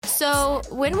So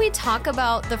when we talk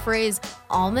about the phrase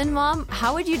almond mom,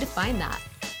 how would you define that?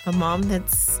 A mom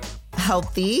that's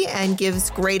healthy and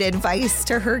gives great advice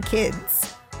to her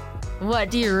kids. What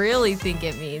do you really think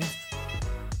it means?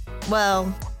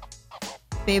 Well,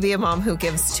 maybe a mom who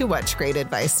gives too much great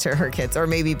advice to her kids, or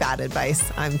maybe bad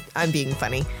advice. I'm being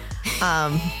funny.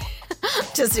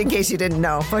 Just in case you didn't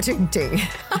know.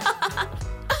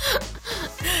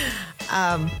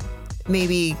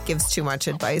 Maybe gives too much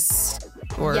advice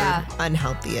or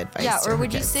unhealthy advice. Yeah, or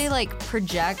would kids. you say like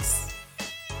projects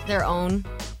their own?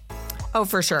 Oh,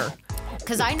 for sure.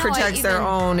 Because I know projects their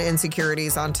own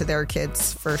insecurities onto their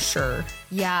kids, for sure.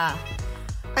 Yeah.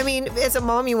 I mean, as a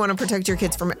mom, you want to protect your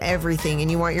kids from everything, and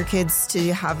you want your kids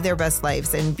to have their best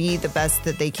lives and be the best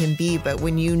that they can be. But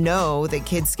when you know that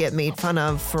kids get made fun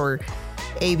of for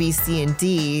A, B, C, and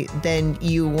D, then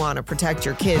you want to protect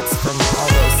your kids from all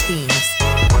those themes.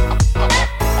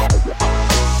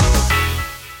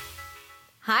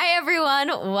 Hi, everyone.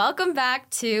 Welcome back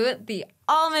to the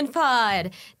Almond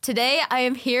Pod. Today, I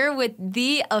am here with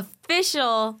the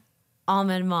official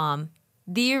Almond Mom.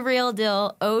 The real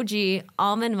deal, OG,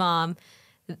 Almond Mom.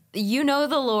 You know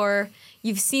the lore.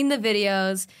 You've seen the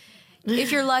videos.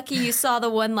 If you're lucky, you saw the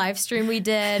one live stream we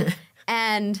did.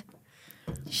 And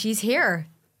she's here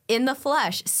in the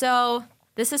flesh. So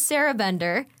this is Sarah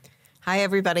Bender. Hi,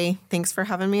 everybody. Thanks for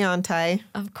having me on, Ty.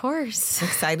 Of course.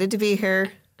 Excited to be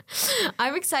here.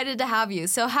 I'm excited to have you.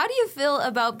 So how do you feel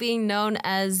about being known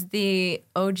as the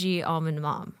OG Almond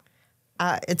Mom?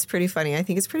 It's pretty funny. I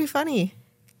think it's pretty funny.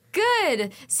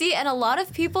 Good. See, and a lot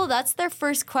of people, that's their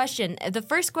first question. The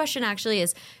first question actually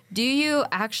is, do you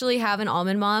actually have an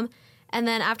almond mom? And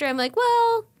then after I'm like,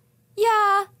 well,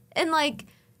 yeah, and like,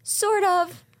 sort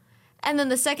of. And then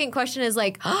the second question is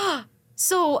like,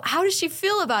 so how does she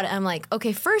feel about it? I'm like,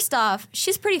 okay, first off,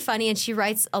 she's pretty funny and she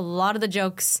writes a lot of the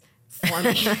jokes for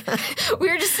me. We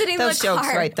were just sitting in the car. Those jokes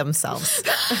write themselves.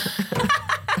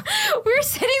 We were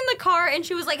sitting in the car and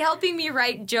she was like helping me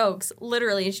write jokes,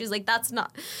 literally. And she was like,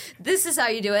 this is how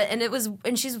you do it.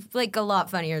 And she's like a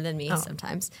lot funnier than me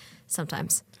sometimes.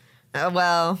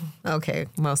 Well, okay,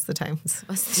 most of the times.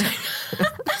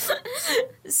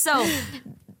 So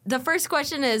the first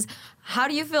question is, how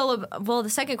do you feel the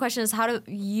second question is, how do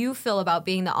you feel about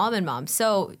being the almond mom?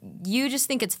 So you just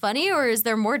think it's funny, or is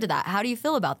there more to that? How do you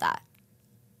feel about that?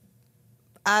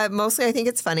 Mostly I think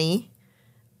it's funny.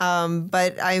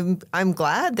 But I'm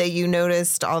glad that you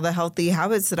noticed all the healthy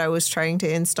habits that I was trying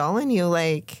to install in you.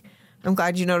 Like, I'm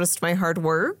glad you noticed my hard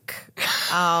work.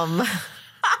 I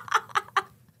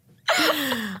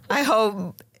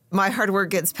hope my hard work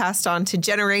gets passed on to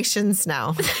generations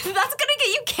now. That's going to get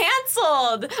you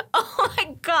canceled. Oh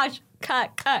my gosh.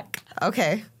 Cut.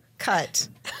 Okay, cut.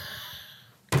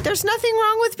 There's nothing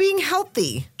wrong with being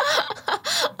healthy.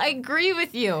 I agree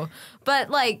with you. But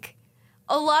like,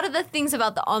 a lot of the things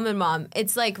about the almond mom,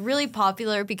 it's like really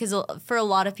popular because for a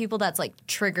lot of people that's like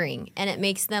triggering, and it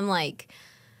makes them like,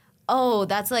 oh,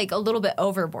 that's like a little bit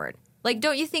overboard. Like,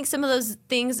 don't you think some of those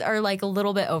things are like a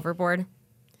little bit overboard?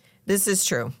 This is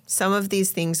true. Some of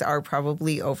these things are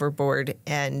probably overboard,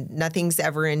 and nothing's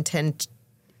ever intended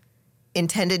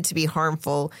to be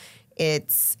harmful.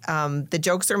 It's the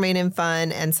jokes are made in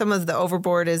fun, and some of the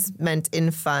overboard is meant in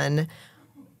fun.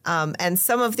 And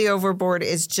some of the overboard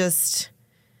is just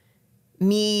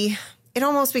me. It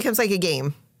almost becomes like a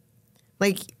game.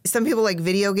 Like, some people like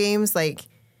video games, like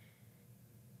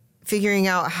figuring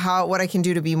out what I can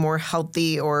do to be more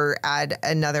healthy or add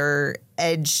another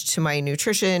edge to my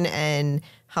nutrition and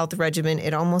health regimen.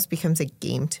 It almost becomes a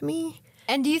game to me.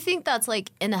 And do you think that's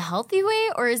like in a healthy way,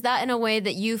 or is that in a way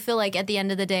that you feel like at the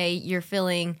end of the day you're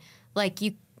feeling like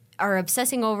you are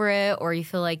obsessing over it, or you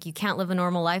feel like you can't live a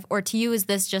normal life? Or to you, is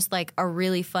this just like a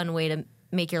really fun way to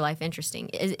make your life interesting?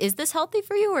 Is this healthy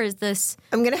for you, or is this...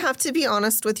 I'm going to have to be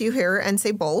honest with you here and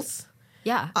say both.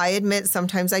 Yeah. I admit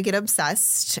sometimes I get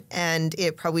obsessed, and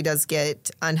it probably does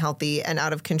get unhealthy and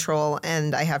out of control,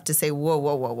 and I have to say,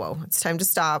 whoa. It's time to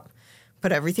stop,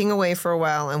 put everything away for a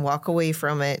while and walk away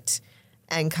from it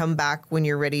and come back when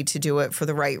you're ready to do it for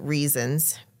the right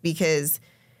reasons. Because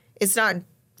it's not,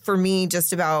 for me,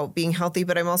 just about being healthy,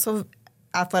 but I'm also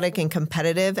athletic and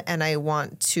competitive, and I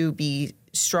want to be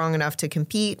strong enough to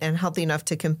compete and healthy enough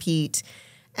to compete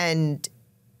and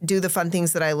do the fun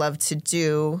things that I love to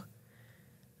do.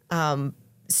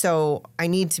 So I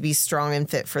need to be strong and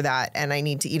fit for that, and I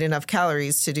need to eat enough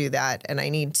calories to do that, and I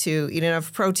need to eat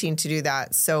enough protein to do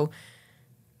that. So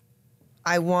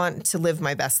I want to live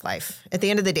my best life. At the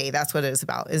end of the day, that's what it is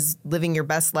about, is living your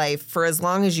best life for as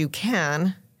long as you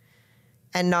can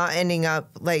and not ending up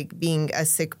like being a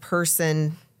sick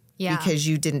person because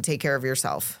you didn't take care of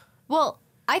yourself. Well,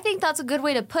 I think that's a good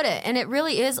way to put it. And it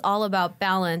really is all about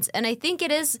balance. And I think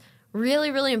it is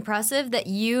really, really impressive that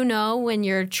you know when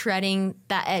you're treading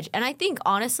that edge. And I think,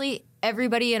 honestly,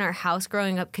 everybody in our house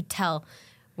growing up could tell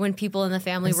when people in the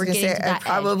family were getting to that I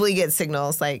probably get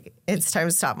signals like, it's time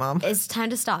to stop, Mom. It's time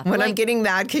to stop. When I'm getting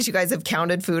mad because you guys have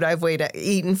counted food I've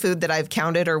eaten food that I've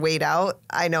counted or weighed out,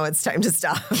 I know it's time to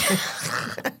stop.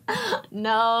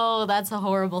 No, that's a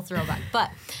horrible throwback.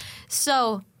 But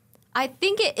so I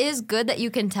think it is good that you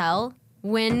can tell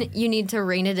when you need to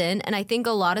rein it in. And I think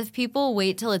a lot of people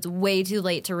wait till it's way too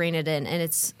late to rein it in.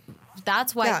 And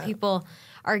that's why people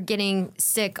are getting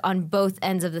sick on both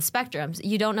ends of the spectrums.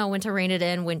 You don't know when to rein it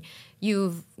in when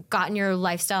you've gotten your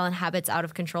lifestyle and habits out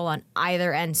of control on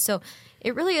either end. So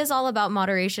it really is all about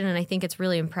moderation. And I think it's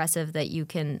really impressive that you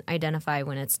can identify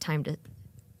when it's time to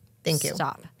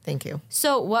stop. Thank you.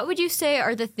 So what would you say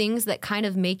are the things that kind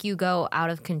of make you go out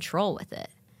of control with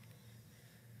it?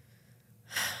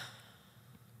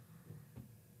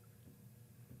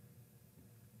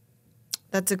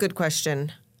 That's a good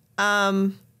question.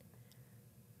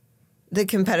 The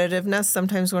competitiveness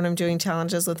sometimes when I'm doing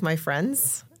challenges with my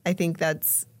friends, I think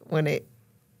that's when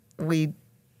we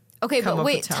Okay, come but up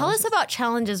wait, with tell us about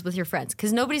challenges with your friends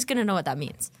because nobody's going to know what that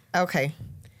means. Okay.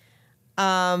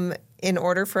 In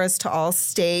order for us to all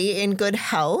stay in good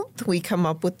health, we come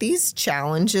up with these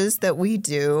challenges that we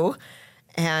do,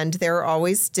 and they're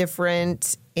always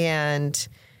different. And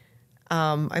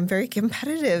I'm very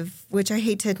competitive, which I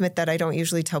hate to admit that I don't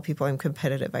usually tell people I'm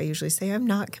competitive. I usually say I'm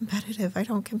not competitive. I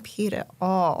don't compete at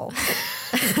all.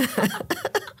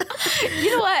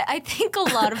 You know what? I think a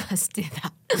lot of us do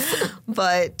that.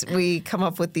 But we come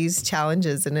up with these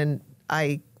challenges, and then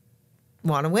I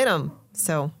want to win them.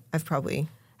 So I've probably...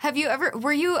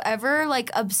 Were you ever like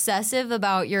obsessive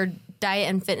about your diet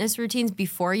and fitness routines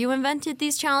before you invented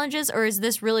these challenges? Or is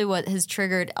this really what has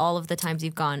triggered all of the times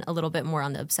you've gone a little bit more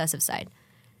on the obsessive side?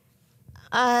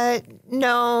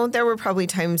 No, there were probably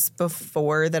times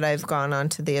before that I've gone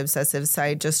onto the obsessive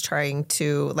side, just trying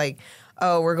to like,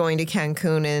 oh, we're going to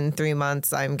Cancun in 3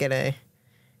 months. I'm going to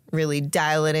really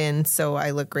dial it in so I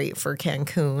look great for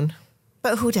Cancun.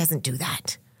 But who doesn't do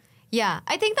that? Yeah,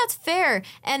 I think that's fair.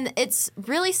 And it's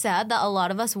really sad that a lot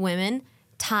of us women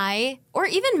tie, or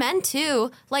even men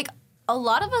too, like a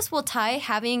lot of us will tie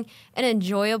having an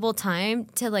enjoyable time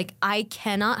to like, I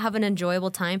cannot have an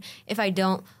enjoyable time if I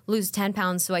don't lose 10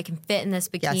 pounds so I can fit in this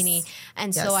bikini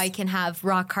and so I can have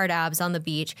rock hard abs on the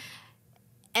beach.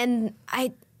 And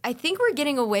I think we're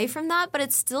getting away from that, but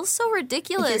it's still so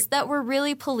ridiculous that we're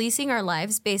really policing our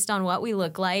lives based on what we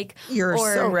look like. You're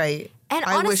so right. And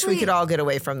I wish we could all get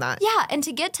away from that. Yeah, and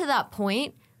to get to that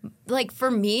point, like for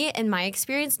me, in my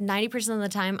experience, 90% of the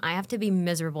time, I have to be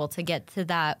miserable to get to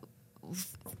that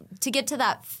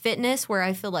fitness where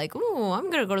I feel like, ooh, I'm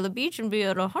going to go to the beach and be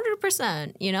at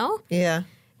 100%, you know? Yeah.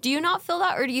 Do you not feel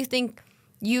that, or do you think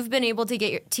you've been able to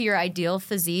get to your ideal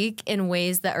physique in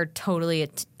ways that are totally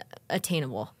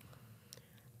attainable?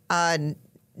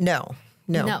 No.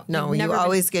 You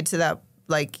always get to that,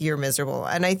 like, you're miserable.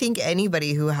 And I think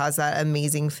anybody who has that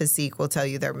amazing physique will tell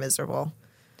you they're miserable.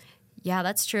 Yeah,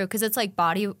 that's true. Because it's like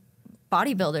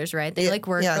bodybuilders, right? They like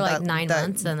work for like 9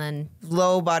 months and then...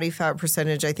 Low body fat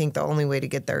percentage, I think the only way to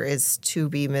get there is to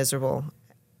be miserable.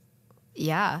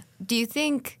 Yeah. Do you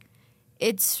think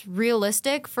it's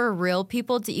realistic for real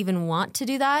people to even want to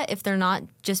do that if they're not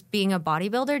just being a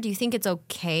bodybuilder? Do you think it's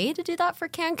okay to do that for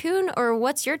Cancun? Or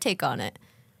what's your take on it?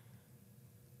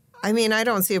 I mean, I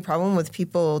don't see a problem with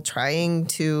people trying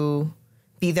to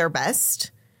be their best.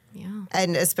 Yeah.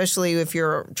 And especially if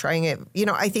you're trying it, you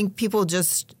know, I think people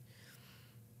just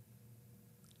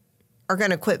are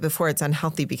going to quit before it's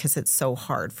unhealthy because it's so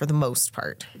hard for the most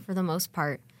part. For the most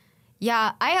part.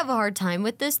 Yeah, I have a hard time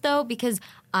with this, though, because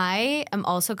I am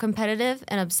also competitive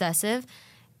and obsessive.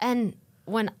 And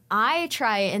when I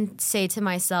try and say to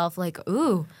myself, like,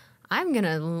 ooh, I'm going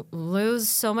to lose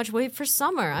so much weight for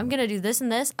summer, I'm going to do this and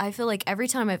this, I feel like every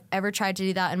time I've ever tried to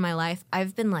do that in my life,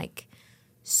 I've been, like,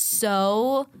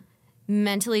 so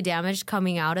mentally damaged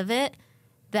coming out of it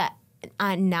that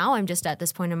now I'm just at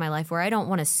this point in my life where I don't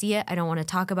want to see it, I don't want to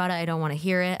talk about it, I don't want to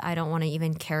hear it, I don't want to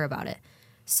even care about it.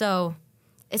 So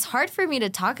it's hard for me to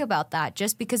talk about that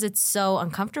just because it's so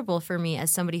uncomfortable for me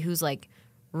as somebody who's like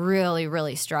really,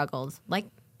 really struggled, like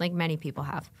many people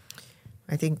have.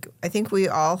 I think we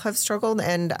all have struggled,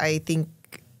 and I think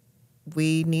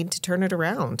we need to turn it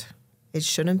around. It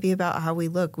shouldn't be about how we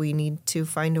look. We need to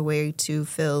find a way to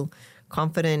feel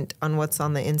confident on what's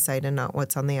on the inside and not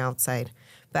what's on the outside.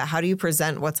 But how do you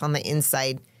present what's on the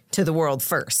inside to the world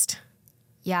first?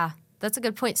 Yeah, that's a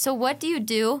good point. So what do you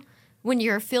do when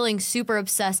you're feeling super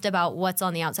obsessed about what's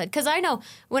on the outside. Because I know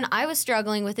when I was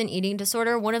struggling with an eating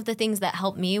disorder, one of the things that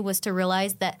helped me was to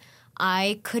realize that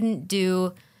I couldn't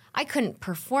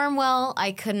perform well.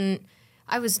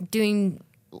 I was doing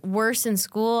worse in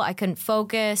school. I couldn't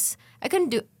focus. I couldn't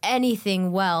do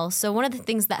anything well. So one of the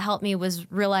things that helped me was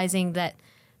realizing that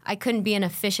I couldn't be an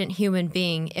efficient human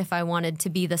being if I wanted to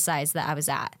be the size that I was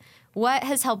at. What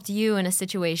has helped you in a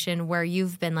situation where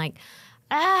you've been like,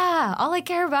 all I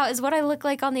care about is what I look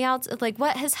like on the outside? Like,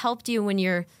 what has helped you when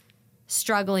you're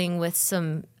struggling with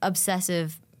some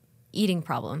obsessive eating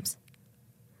problems?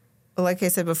 Like I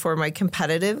said before, my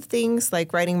competitive things,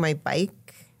 like riding my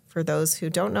bike, for those who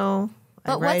don't know.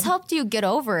 But what's helped you get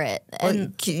over it? Well,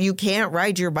 you can't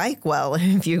ride your bike well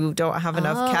if you don't have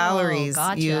enough calories.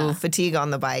 Gotcha. You fatigue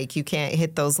on the bike. You can't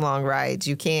hit those long rides.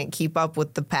 You can't keep up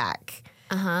with the pack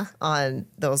on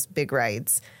those big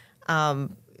rides.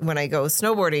 When I go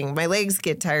snowboarding, my legs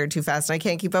get tired too fast, and I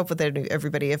can't keep up with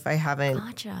everybody if I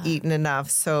haven't eaten enough.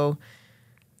 So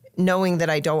knowing that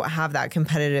I don't have that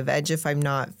competitive edge if I'm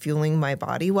not fueling my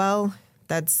body well,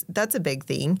 that's a big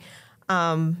thing.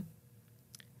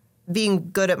 Being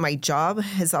good at my job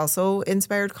has also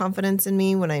inspired confidence in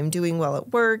me. When I'm doing well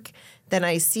at work, then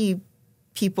I see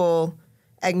people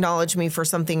acknowledge me for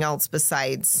something else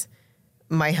besides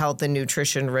my health and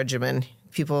nutrition regimen.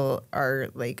 People are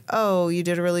like, oh, you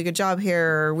did a really good job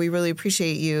here. Or, we really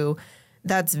appreciate you.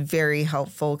 That's very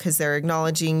helpful because they're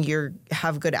acknowledging you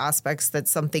have good aspects that's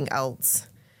something else.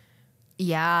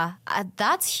 Yeah,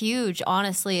 that's huge,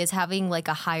 honestly, is having like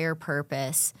a higher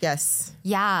purpose. Yes.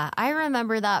 Yeah, I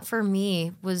remember that for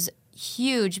me was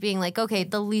huge, being like, okay,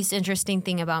 the least interesting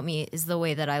thing about me is the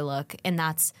way that I look. And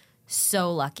that's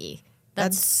so lucky.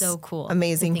 That's so cool.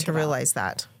 Amazing to realize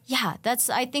that. Yeah,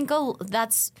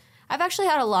 I've actually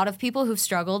had a lot of people who've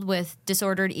struggled with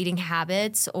disordered eating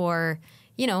habits or,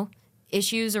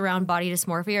 issues around body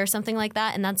dysmorphia or something like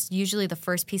that. And that's usually the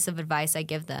first piece of advice I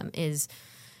give them is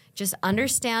just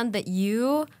understand that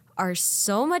you are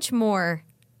so much more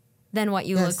than what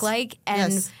you look like.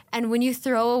 And when you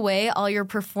throw away all your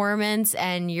performance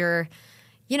and your,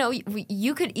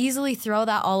 you could easily throw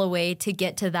that all away to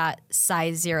get to that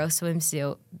size 0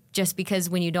 swimsuit just because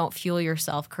when you don't fuel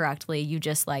yourself correctly, you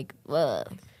just like, ugh.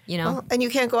 Well, and you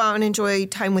can't go out and enjoy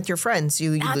time with your friends.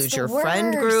 You lose your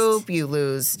friend group. You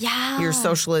lose your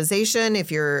socialization. If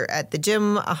you're at the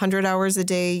gym 100 hours a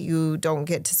day, you don't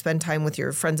get to spend time with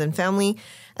your friends and family.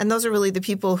 And those are really the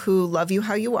people who love you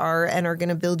how you are and are going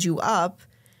to build you up.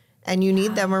 And you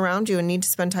need them around you and need to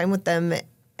spend time with them.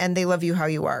 And they love you how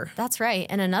you are. That's right.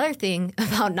 And another thing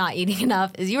about not eating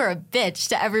enough is you are a bitch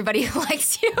to everybody who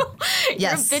likes you.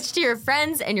 You're a bitch to your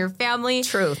friends and your family.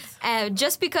 Truth. And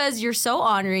just because you're so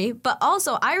ornery. But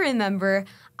also, I remember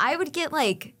I would get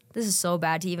this is so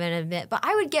bad to even admit, but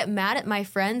I would get mad at my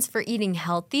friends for eating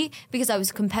healthy because I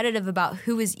was competitive about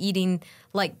who was eating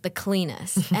the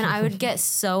cleanest. And I would get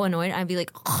so annoyed. I'd be like,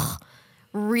 oh,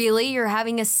 really? You're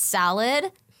having a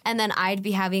salad? And then I'd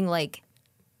be having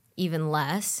even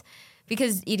less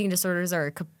because eating disorders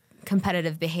are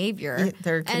competitive behavior.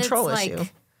 They're a control issue.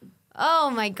 Oh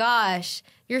my gosh,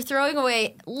 you're throwing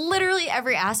away literally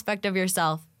every aspect of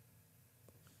yourself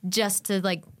just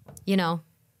to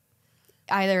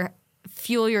either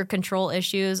fuel your control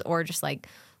issues or just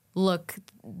look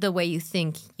the way you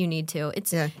think you need to.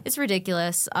 It's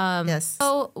ridiculous. Yes.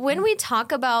 So when we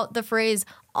talk about the phrase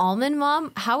almond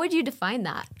mom, how would you define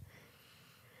that?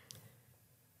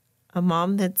 A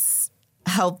mom that's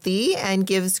healthy and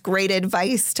gives great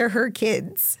advice to her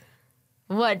kids.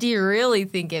 What do you really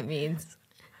think it means?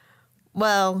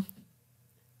 Well,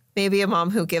 maybe a mom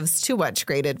who gives too much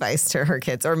great advice to her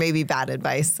kids, or maybe bad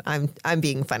advice. I'm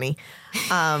being funny.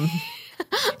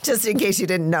 Just in case you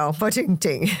didn't know.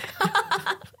 Ting.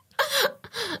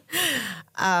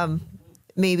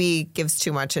 Maybe gives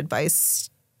too much advice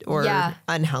or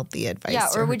unhealthy advice. Yeah,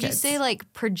 or would kids. you say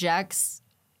projects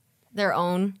their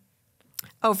own?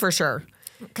 Oh, for sure.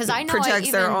 Because I know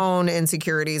projects their own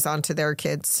insecurities onto their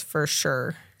kids, for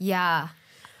sure. Yeah.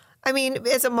 I mean,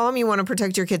 as a mom, you want to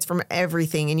protect your kids from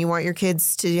everything, and you want your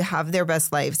kids to have their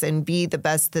best lives and be the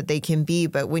best that they can be.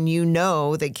 But when you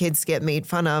know that kids get made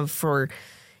fun of for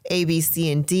A, B,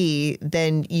 C, and D,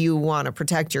 then you want to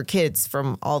protect your kids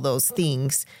from all those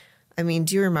things. I mean,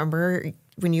 do you remember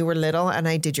when you were little and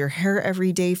I did your hair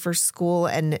every day for school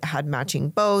and had matching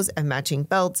bows and matching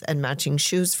belts and matching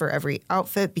shoes for every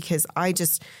outfit because I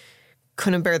just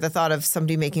couldn't bear the thought of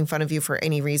somebody making fun of you for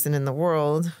any reason in the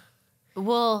world?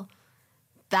 Well,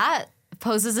 that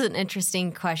poses an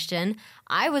interesting question.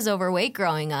 I was overweight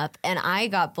growing up and I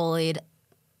got bullied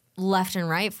left and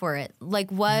right for it.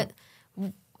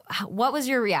 what was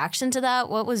your reaction to that?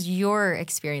 What was your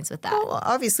experience with that? Well,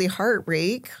 obviously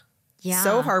heartbreak. Yeah.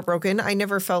 So heartbroken. I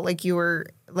never felt like you were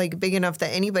like big enough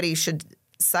that anybody should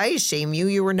size shame you.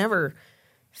 You were never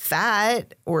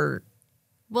fat or.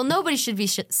 Well, nobody should be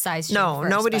size shamed. No, first,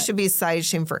 nobody but- should be size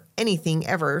shamed for anything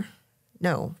ever.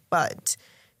 No, but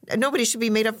nobody should be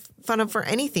made fun of for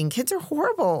anything. Kids are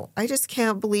horrible. I just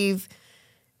can't believe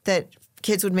that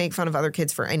kids would make fun of other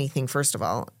kids for anything, first of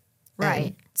all. Right.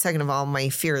 And second of all, my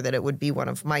fear that it would be one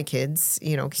of my kids,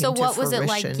 came to fruition. So what was it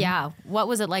like? Yeah. What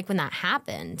was it like when that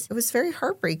happened? It was very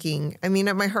heartbreaking. I mean,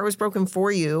 my heart was broken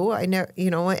for you. I know,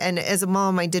 and as a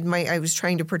mom, I was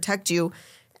trying to protect you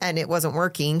and it wasn't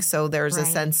working. So there's a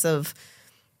sense of,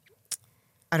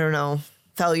 I don't know,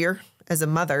 failure as a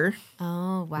mother.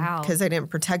 Oh, wow. Because I didn't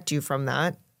protect you from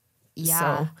that. Yeah.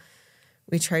 So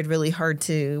we tried really hard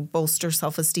to bolster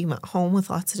self-esteem at home with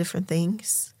lots of different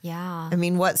things. Yeah. I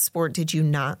mean, what sport did you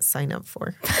not sign up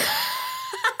for?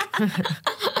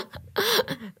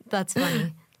 That's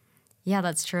funny. Yeah,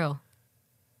 that's true.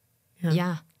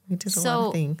 Yeah. We did a lot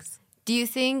of things. Do you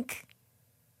think,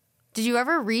 did you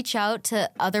ever reach out to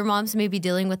other moms maybe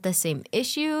dealing with the same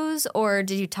issues, or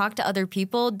did you talk to other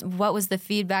people? What was the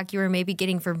feedback you were maybe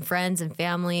getting from friends and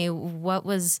family? What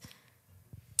was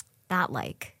that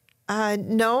like?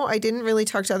 No, I didn't really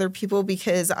talk to other people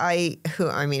because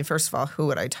first of all, who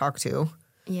would I talk to?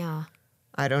 Yeah.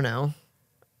 I don't know.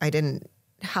 I didn't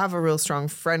have a real strong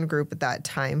friend group at that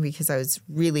time because I was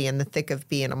really in the thick of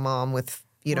being a mom with,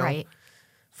 Right.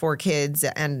 4 kids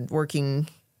and working,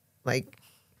 like,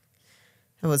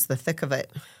 it was the thick of it.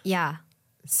 Yeah.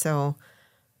 So,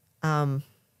 I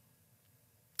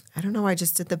don't know. I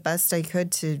just did the best I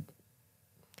could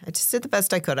I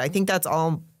think that's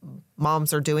all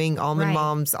moms are doing. Almond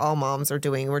moms, all moms are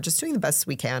doing. We're just doing the best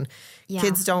we can. Yeah.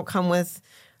 Kids don't come with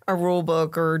a rule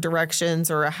book or directions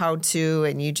or a how-to,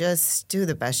 and you just do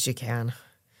the best you can.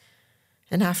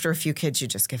 And after a few kids, you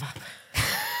just give up.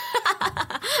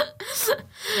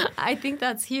 I think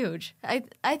that's huge.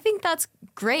 I think that's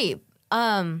great.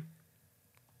 Another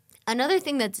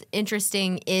thing that's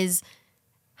interesting is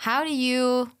how do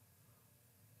you,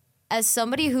 as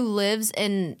somebody who lives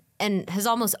in and has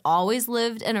almost always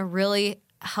lived in a really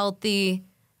healthy,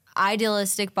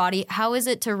 idealistic body, how is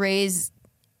it to raise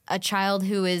a child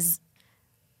who is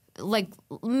like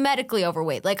medically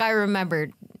overweight? Like I remember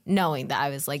knowing that I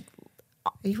was like,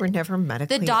 You were never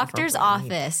medically the doctor's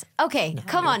overweight. office. Okay,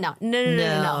 come on now.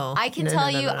 No. I can tell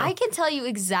you. I can tell you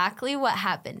exactly what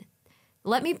happened.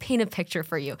 Let me paint a picture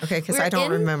for you. Okay, because I don't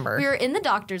remember. We were in the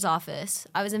doctor's office.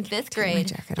 I was in 5th grade. my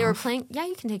jacket They were off. playing. Yeah,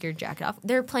 you can take your jacket off.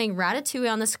 They were playing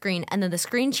Ratatouille on the screen, and then the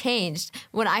screen changed.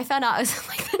 When I found out, I was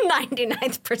like the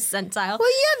 99th percentile.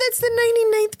 Well, yeah, that's the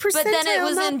 99th percentile. But then it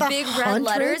was not in the big red 100th.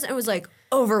 letters, and it was like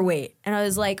overweight. And I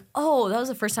was like, oh, that was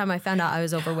the first time I found out I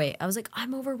was overweight. I was like,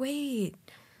 I'm overweight.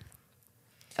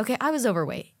 Okay, I was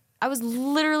overweight. I was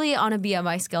literally on a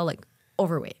BMI scale, like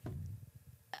overweight.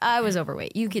 I was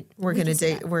overweight. You could. We're gonna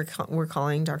date. We're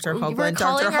calling Dr. We're Hoagland.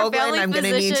 calling Dr. our Hoagland, family I'm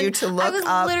gonna need you physician. to look I was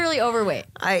up. literally overweight.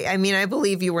 I mean, I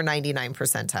believe you were 99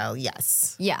 percentile.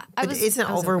 Yes. Yeah, But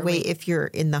isn't overweight if you're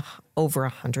in the over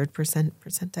 100%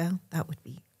 percentile? That would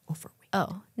be overweight.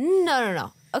 Oh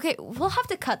no. Okay, we'll have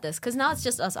to cut this because now it's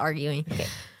just us arguing. Okay.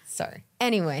 Sorry.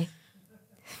 Anyway,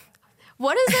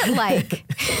 what is it like?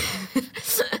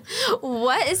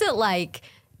 What is it like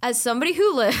as somebody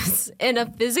who lives in a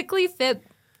physically fit,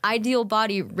 ideal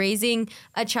body, raising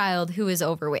a child who is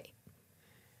overweight?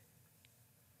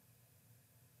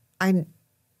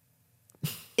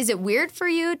 Is it weird for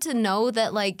you to know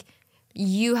that like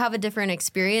you have a different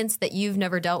experience that you've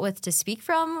never dealt with to speak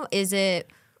from? Is it?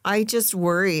 I just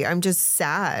worry. I'm just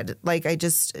sad.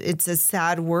 It's a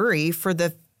sad worry for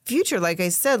the future. Like I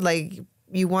said, like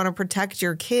you want to protect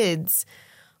your kids.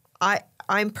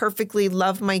 I'm perfectly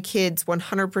love my kids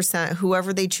 100%,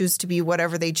 whoever they choose to be,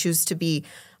 whatever they choose to be.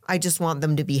 I just want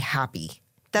them to be happy.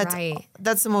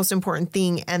 That's the most important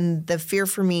thing. And the fear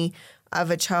for me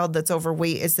of a child that's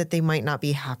overweight is that they might not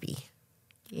be happy.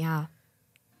 Yeah.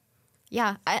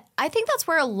 Yeah. I think that's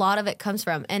where a lot of it comes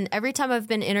from. And every time I've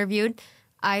been interviewed,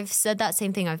 I've said that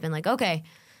same thing. I've been like, okay,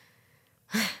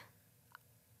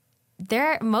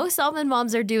 most almond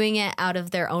moms are doing it out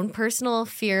of their own personal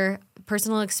fear,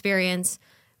 personal experience,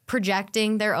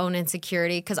 projecting their own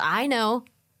insecurity. Because I know,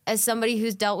 as somebody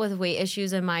who's dealt with weight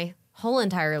issues in my whole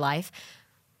entire life,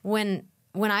 when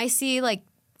I see like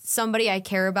somebody I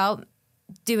care about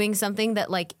doing something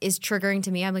that like is triggering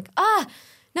to me, I'm like,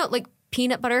 no, like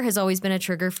peanut butter has always been a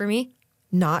trigger for me.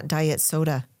 Not diet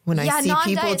soda. When I see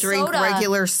people non-diet drink soda.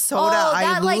 regular soda,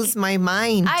 I lose my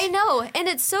mind. I know, and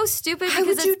it's so stupid Why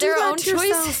because would you it's their do that own to choice.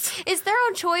 yourself? It's their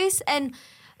own choice, and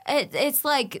it's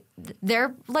like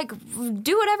they're like,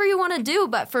 do whatever you want to do.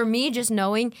 But for me, just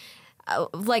knowing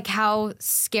like how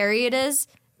scary it is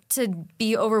to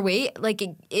be overweight, like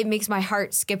it makes my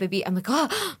heart skip a beat. I'm like,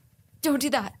 oh, don't do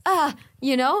that.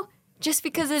 You know? Just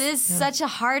because it is such a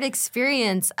hard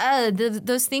experience.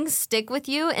 Those things stick with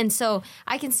you. And so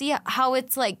I can see how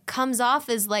it's like comes off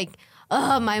as like,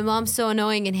 oh, my mom's so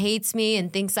annoying and hates me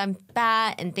and thinks I'm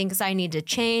fat and thinks I need to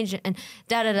change and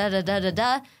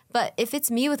da-da-da-da-da-da-da. But if it's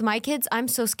me with my kids, I'm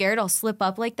so scared I'll slip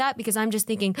up like that because I'm just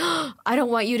thinking, oh, I don't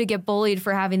want you to get bullied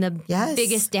for having the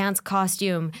biggest dance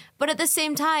costume. But at the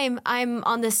same time, I'm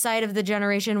on this side of the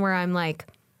generation where I'm like,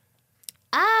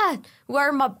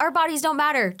 our bodies don't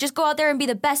matter. Just go out there and be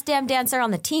the best damn dancer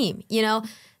on the team, you know?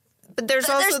 But there's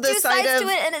also the two side sides of,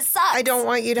 to it, and it sucks. I don't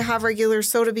want you to have regular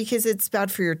soda because it's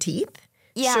bad for your teeth.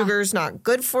 Yeah. Sugar's not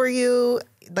good for you.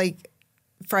 Like,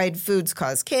 fried foods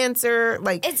cause cancer.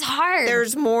 Like, it's hard.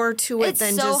 There's more to it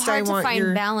than so just hard I want to find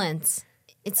your balance.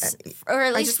 It's or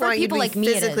at I least just for want you to people be like me,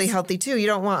 it physically is. healthy too. You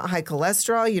don't want high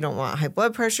cholesterol. You don't want high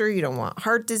blood pressure. You don't want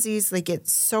heart disease. Like,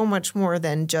 it's so much more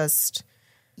than just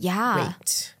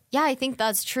weight. Yeah, I think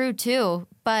that's true too.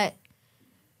 But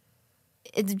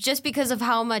it's just because of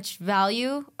how much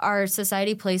value our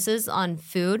society places on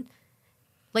food.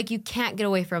 Like, you can't get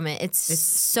away from it. It's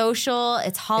social,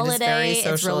 it's holiday,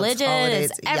 it's religion,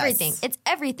 it's everything. Yes. It's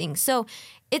everything. So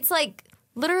it's like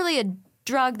literally a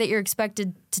drug that you're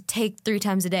expected to take 3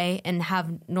 times a day and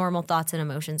have normal thoughts and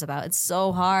emotions about. It's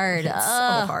so hard. It's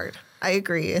so hard. I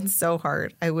agree. It's so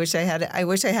hard. I wish I had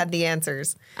the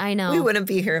answers. I know. We wouldn't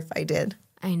be here if I did.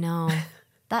 I know.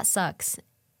 That sucks.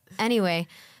 Anyway,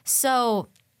 so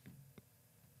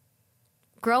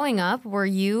growing up, were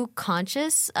you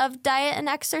conscious of diet and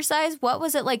exercise? What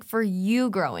was it like for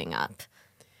you growing up?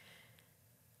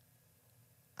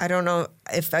 I don't know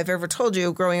if I've ever told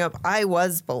you, growing up, I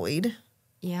was bullied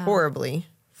horribly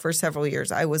for several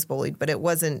years. I was bullied, but it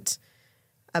wasn't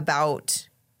about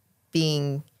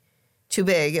being too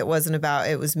big. It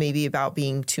was maybe about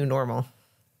being too normal.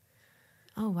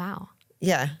 Oh, wow.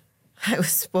 Yeah. I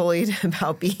was bullied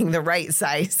about being the right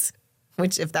size,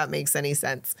 which, if that makes any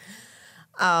sense.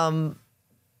 But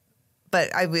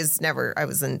I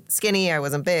wasn't skinny. I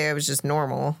wasn't big. I was just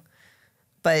normal.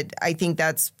 But I think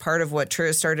that's part of what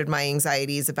started my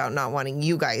anxieties about not wanting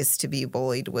you guys to be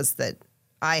bullied, was that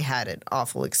I had an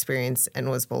awful experience and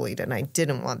was bullied, and I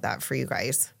didn't want that for you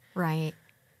guys. Right.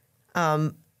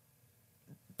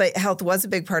 But health was a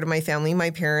big part of my family. My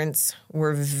parents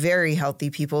were very healthy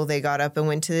people. They got up and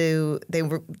went there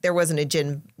wasn't a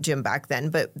gym back then,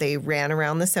 but they ran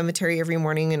around the cemetery every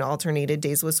morning and alternated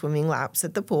days with swimming laps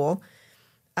at the pool.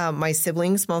 My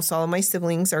siblings, most all of my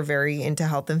siblings, are very into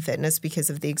health and fitness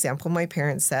because of the example my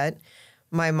parents set.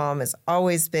 My mom has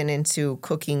always been into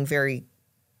cooking very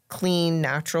clean,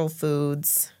 natural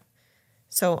foods.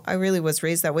 So I really was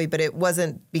raised that way, but it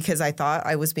wasn't because I thought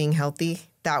I was being healthy.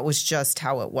 That was just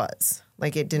how it was.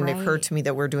 Like, it didn't occur to me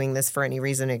that we're doing this for any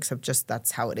reason except just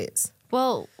that's how it is.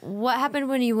 Well, what happened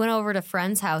when you went over to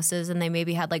friends' houses and they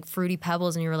maybe had like Fruity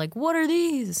Pebbles and you were like, what are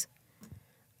these?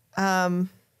 I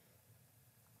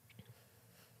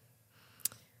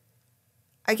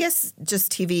guess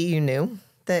just TV, you knew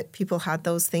that people had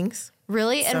those things.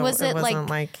 Really? And So was it wasn't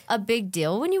like a big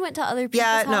deal when you went to other people's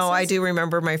houses? Yeah, no, I do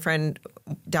remember my friend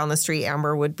down the street,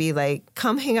 Amber, would be like,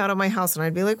 come hang out at my house. And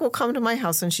I'd be like, well, come to my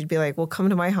house. And she'd be like, well, come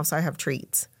to my house. I have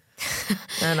treats.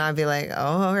 And I'd be like,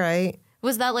 oh, all right.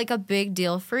 Was that like a big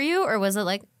deal for you? Or was it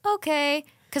like, okay?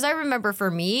 Because I remember for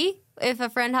me, if a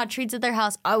friend had treats at their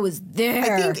house, I was there.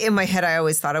 I think in my head, I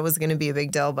always thought it was going to be a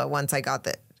big deal. But once I got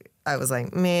that, I was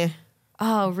like, meh.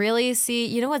 Oh, really? See,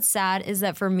 you know what's sad is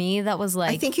that for me, that was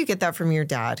like... I think you get that from your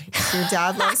dad. Your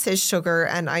dad loves his sugar,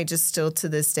 and I just still, to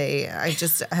this day, I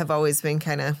just have always been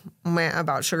kind of meh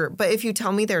about sugar. But if you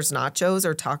tell me there's nachos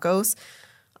or tacos,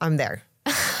 I'm there.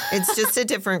 It's just a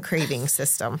different craving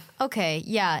system. Okay,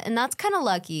 yeah, and that's kind of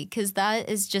lucky because that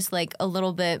is just like a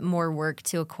little bit more work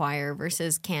to acquire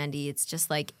versus candy. It's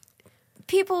just like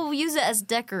people use it as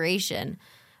decoration.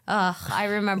 I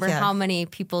remember how many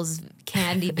people's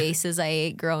candy bases I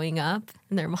ate growing up.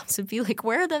 And their moms would be like,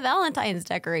 where are the Valentine's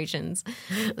decorations?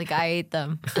 Like, I ate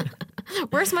them.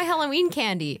 Where's my Halloween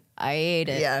candy? I ate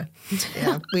it.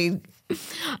 Yeah. We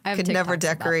could never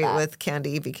decorate with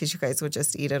candy because you guys would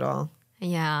just eat it all.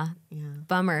 Yeah.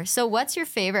 Bummer. So what's your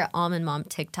favorite Almond Mom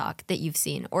TikTok that you've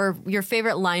seen? Or your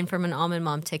favorite line from an Almond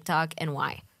Mom TikTok, and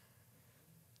why?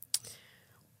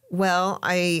 Well,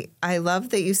 I love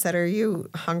that you said, are you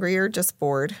hungry or just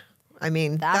bored? I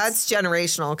mean, that's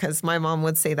generational because my mom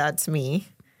would say that to me.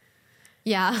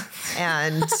 Yeah.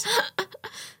 And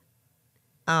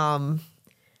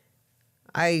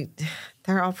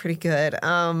they're all pretty good.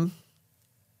 Almond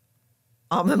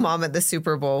Mom at the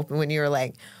Super Bowl when you were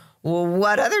like, well,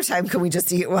 what other time can we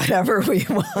just eat whatever we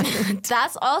want?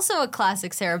 That's also a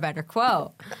classic Sarah Bender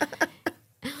quote.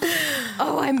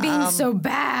 Oh, I'm being so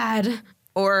bad.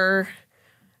 Or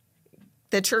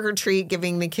the trick or treat,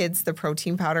 giving the kids the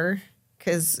protein powder.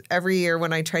 Because every year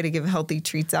when I try to give healthy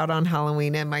treats out on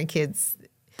Halloween and my kids...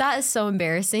 That is so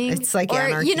embarrassing. It's like or,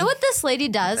 anarchy. You know what this lady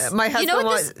does? My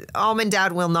husband, Almond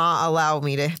Dad will not allow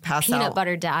me to pass out. Peanut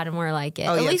butter dad, and we're like it.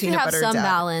 Oh, At yeah, least we peanut have butter some dad.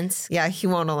 balance. Yeah, he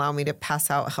won't allow me to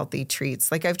pass out healthy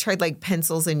treats. Like I've tried like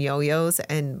pencils and yo-yos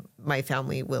and my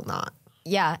family will not.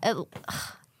 Yeah,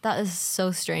 that is so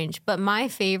strange. But my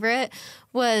favorite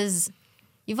was...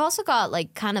 You've also got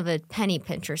like kind of a penny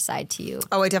pincher side to you.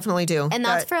 Oh, I definitely do. And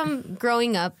that's from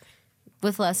growing up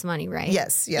with less money, right?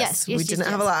 Yes. We didn't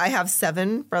have a lot. I have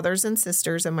 7 brothers and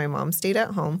sisters and my mom stayed at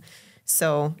home.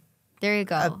 So there you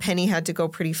go. A penny had to go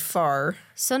pretty far.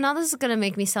 So now this is going to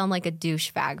make me sound like a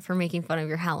douchebag for making fun of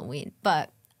your Halloween, but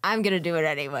I'm going to do it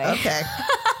anyway. Okay.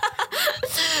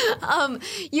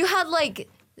 You had like,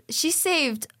 she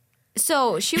saved...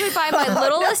 So she would buy my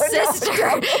littlest sister.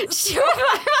 She would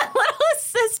buy my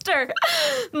littlest sister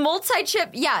multi-chip.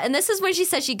 Yeah, and this is when she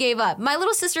said she gave up. My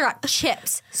little sister got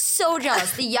chips. So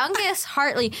jealous. The youngest,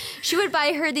 Hartley, she would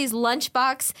buy her these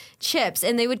lunchbox chips,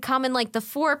 and they would come in like the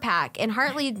 4-pack. And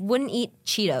Hartley wouldn't eat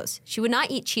Cheetos. She would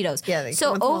not eat Cheetos. Yeah, they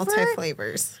come with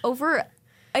multi-flavors. Over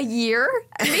a year,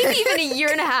 maybe even a year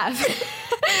and a half.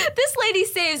 This lady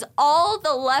saves all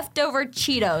the leftover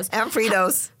Cheetos. And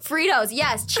Fritos. Fritos,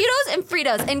 yes. Cheetos and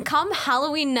Fritos. And come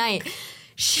Halloween night,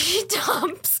 she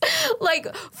dumps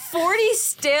like 40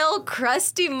 stale,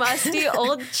 crusty, musty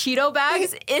old Cheeto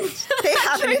bags into They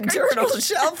have an internal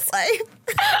shelf life.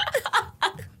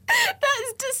 That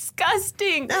is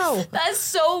disgusting. No. That's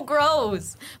so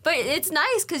gross. But it's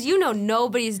nice because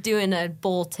nobody's doing a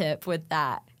bowl tip with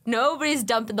that. Nobody's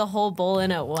dumping the whole bowl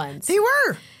in at once. They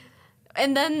were.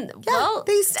 And then,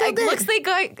 they still did. Looks like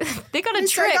they got a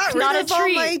trick, got not rid a of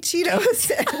treat. all my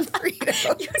Cheetos and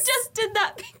Fritos. You just did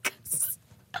that because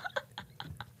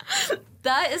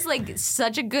that is like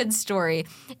such a good story.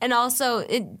 And also,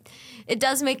 it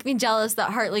does make me jealous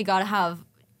that Hartley got to have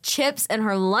chips in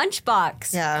her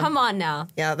lunchbox. Yeah. Come on now.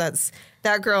 Yeah,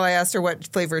 that girl, I asked her what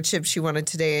flavor of chips she wanted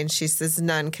today, and she says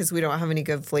none because we don't have any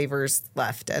good flavors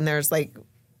left. And there's like,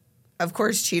 of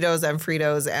course, Cheetos and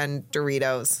Fritos and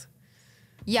Doritos.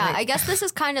 Yeah, I guess this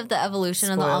is kind of the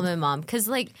evolution of the Almond Mom. Because,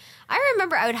 like, I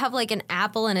remember I would have, like, an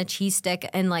apple and a cheese stick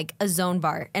and, like, a Zone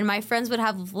bar. And my friends would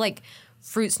have, like,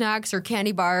 fruit snacks or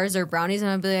candy bars or brownies. And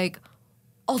I'd be like,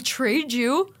 I'll trade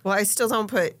you. Well, I still don't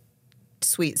put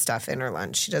sweet stuff in her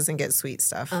lunch. She doesn't get sweet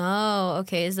stuff. Oh,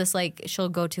 okay. Is this, like, she'll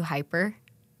go too hyper?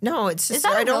 No, it's just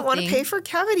I don't want to pay for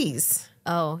cavities.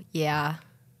 Oh, yeah.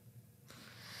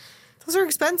 Those are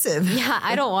expensive. Yeah,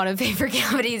 I don't want to pay for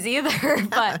cavities either,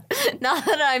 but now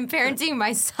that I'm parenting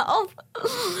myself.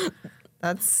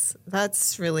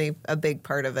 That's really a big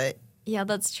part of it. Yeah,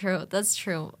 that's true. That's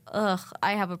true. Ugh,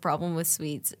 I have a problem with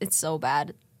sweets. It's so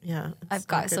bad. Yeah. I've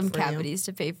got some cavities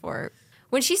to pay for.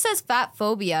 When she says fat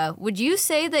phobia, would you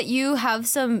say that you have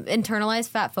some internalized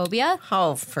fat phobia?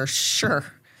 Oh, for sure.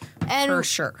 For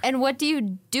sure. And what do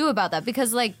you do about that?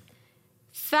 Because, like,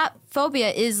 fat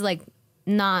phobia is, like,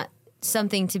 not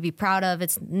something to be proud of.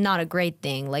 It's not a great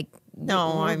thing. Like,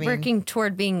 we're working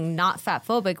toward being not fat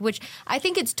phobic, which I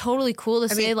think it's totally cool to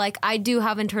say, like, I do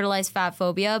have internalized fat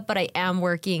phobia, but I am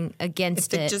working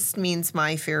against it. If it just means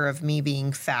my fear of me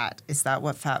being fat, is that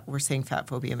what we're saying fat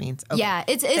phobia means? Okay. Yeah,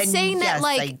 it's saying that,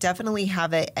 like, I definitely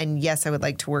have it, and yes, I would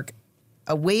like to work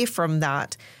away from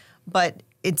that, but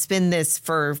it's been this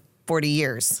for 40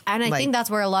 years. And I think that's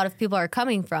where a lot of people are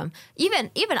coming from.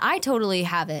 Even I totally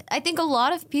have it. I think a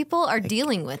lot of people are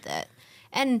dealing with it.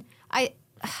 And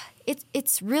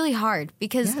it's really hard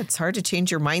because... Yeah, it's hard to change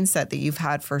your mindset that you've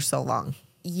had for so long.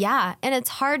 Yeah, and it's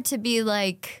hard to be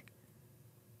like,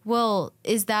 well,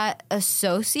 is that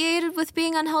associated with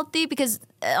being unhealthy? Because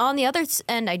on the other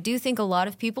end, I do think a lot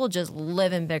of people just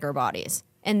live in bigger bodies.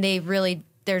 And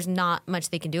there's not much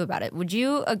they can do about it. Would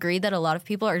you agree that a lot of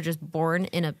people are just born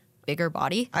in a bigger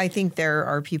body? I think there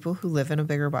are people who live in a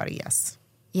bigger body, yes.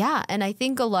 Yeah, and I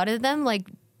think a lot of them, like,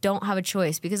 don't have a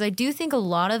choice because I do think a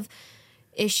lot of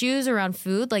issues around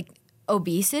food, like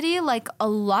obesity, like a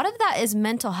lot of that is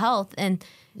mental health, and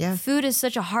food is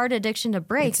such a hard addiction to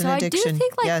break. It's an addiction. I do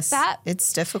think, like,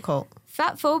 it's difficult.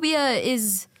 Fat phobia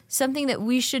is something that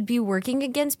we should be working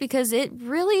against because it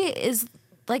really is,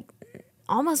 like,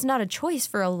 almost not a choice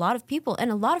for a lot of people.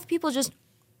 And a lot of people just,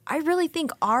 I really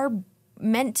think, are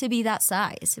meant to be that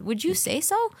size. Would you say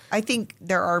so? I think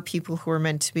there are people who are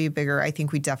meant to be bigger. I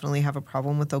think we definitely have a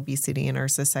problem with obesity in our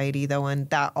society, though, and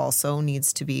that also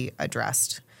needs to be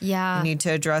addressed. Yeah. We need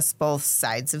to address both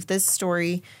sides of this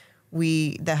story.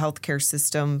 The healthcare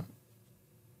system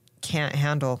can't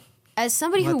handle. As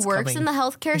somebody who works in the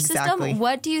healthcare system,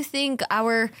 what do you think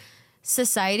our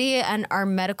society and our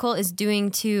medical is doing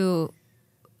to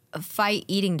fight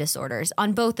eating disorders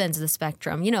on both ends of the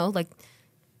spectrum? You know, like,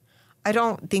 I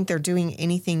don't think they're doing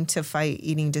anything to fight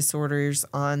eating disorders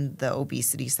on the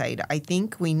obesity side. I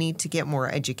think we need to get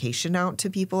more education out to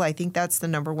people. I think that's the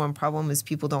number one problem is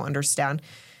people don't understand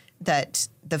that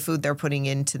the food they're putting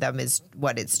into them is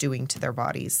what it's doing to their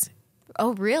bodies.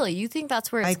 Oh, really? You think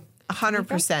that's where it's... I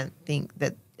 100% think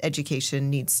that education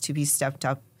needs to be stepped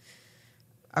up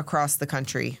across the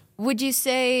country. Would you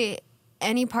say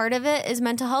any part of it is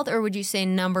mental health, or would you say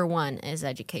number one is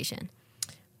education?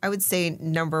 I would say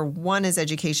number one is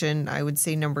education. I would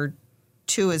say number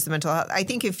two is the mental health. I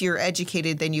think if you're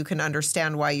educated, then you can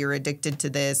understand why you're addicted to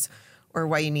this or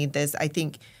why you need this. I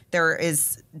think there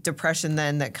is depression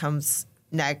then that comes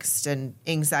next and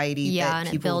anxiety that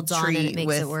people it builds on and it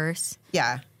makes it worse.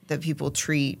 Yeah, that people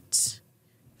treat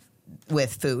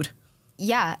with food.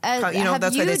 Yeah. That's have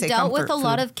why they you say dealt with a food.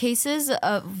 lot of cases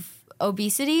of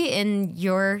obesity in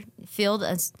your field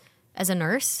as a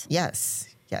nurse? Yes.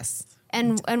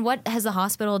 And what has the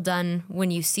hospital done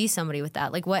when you see somebody with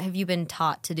that? Like, what have you been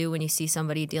taught to do when you see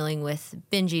somebody dealing with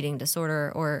binge eating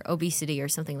disorder or obesity or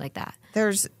something like that?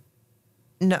 There's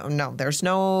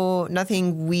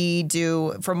nothing we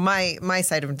do from my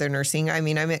side of the nursing. I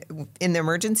mean, I'm in the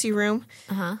emergency room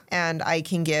and I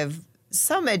can give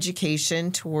some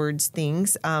education towards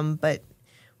things. But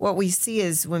what we see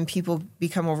is when people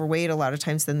become overweight, a lot of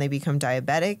times then they become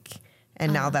diabetic.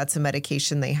 And now that's a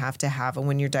medication they have to have. And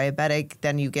when you're diabetic,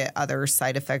 then you get other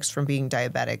side effects from being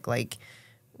diabetic, like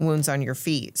wounds on your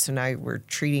feet. So now we're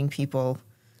treating people.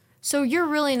 So you're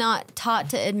really not taught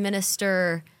to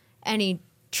administer any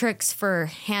tricks for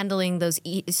handling those.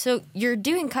 So you're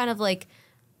doing kind of like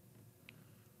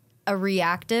a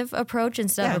reactive approach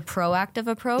instead of a proactive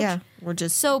approach. Yeah, we're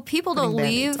just so people don't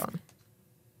leave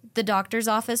the doctor's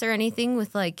office or anything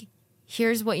with like,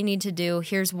 here's what you need to do.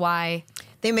 Here's why.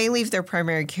 They may leave their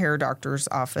primary care doctor's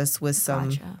office with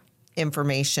some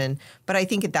information, but I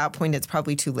think at that point it's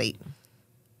probably too late.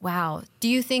 Wow. Do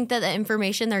you think that the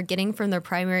information they're getting from their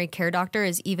primary care doctor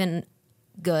is even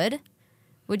good?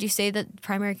 Would you say that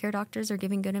primary care doctors are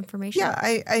giving good information? Yeah,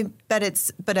 I bet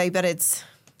it's,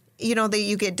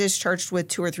 you get discharged with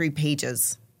 2 or 3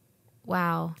 pages.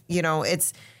 Wow.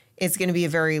 It's going to be a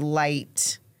very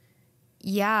light,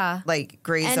 like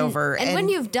graze over. And when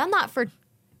you've done that for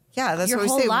that's your what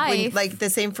whole we say. life. Like the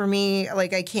same for me.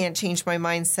 Like I can't change my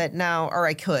mindset now, or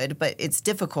I could, but it's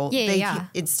difficult.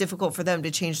 It's difficult for them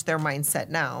to change their mindset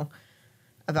now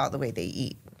about the way they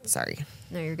eat. Sorry.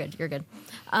 No, you're good. You're good.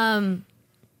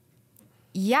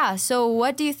 So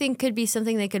what do you think could be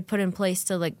something they could put in place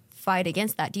to like fight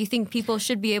against that? Do you think people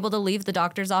should be able to leave the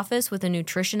doctor's office with a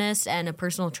nutritionist and a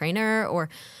personal trainer, or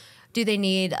do they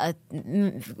need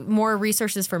more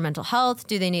resources for mental health?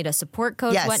 Do they need a support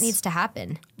coach? Yes. What needs to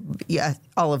happen? Yeah,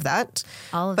 all of that.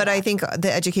 But I think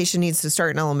the education needs to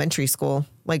start in elementary school.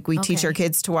 Like we teach our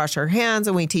kids to wash our hands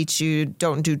and we teach you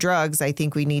don't do drugs. I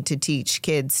think we need to teach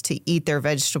kids to eat their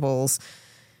vegetables,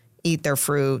 eat their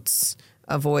fruits,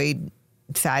 avoid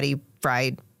fatty,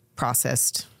 fried,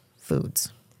 processed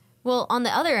foods. Well, on the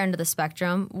other end of the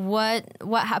spectrum, what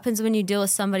happens when you deal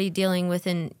with somebody dealing with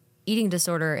an eating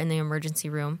disorder in the emergency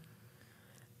room?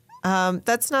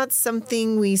 That's not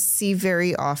something we see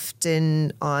very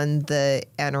often on the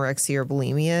anorexia or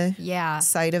bulimia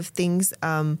side of things,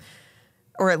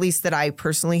 or at least that I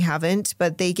personally haven't.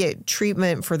 But they get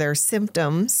treatment for their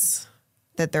symptoms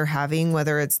that they're having,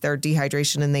 whether it's their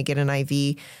dehydration and they get an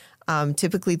IV.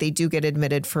 Typically, they do get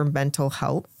admitted for mental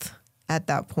health at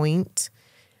that point,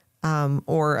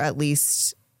 or at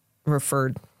least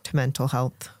referred to mental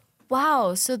health.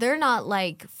 Wow. So they're not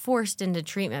like forced into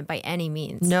treatment by any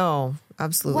means. No,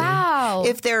 absolutely. Wow.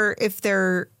 If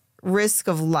they're risk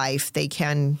of life, they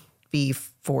can be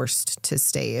forced to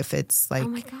stay. If it's like, oh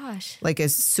my gosh, like a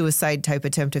suicide type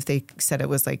attempt, if they said it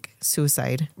was like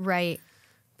suicide. Right.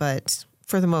 But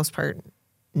for the most part,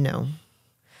 no.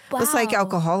 Wow. It's like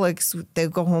alcoholics, they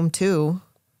go home too.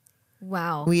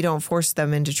 Wow. We don't force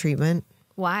them into treatment.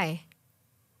 Why?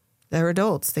 They're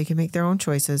adults. They can make their own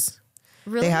choices.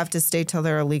 Really? They have to stay till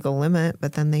their legal limit,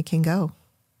 but then they can go.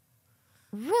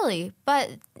 Really?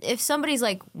 But if somebody's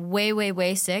like way, way,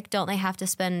 way sick, don't they have to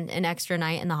spend an extra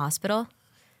night in the hospital?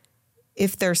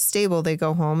 if they're stable, they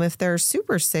go home. If they're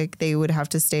super sick, they would have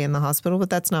to stay in the hospital. But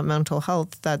that's not mental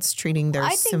health. That's treating their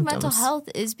symptoms. I think mental health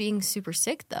is being super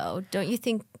sick, though. Don't you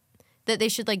think that they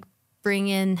should like bring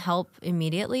in help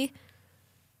immediately?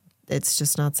 It's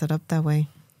just not set up that way.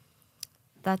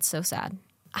 That's so sad.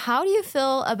 How do you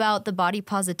feel about the body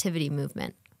positivity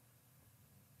movement?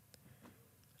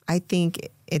 I think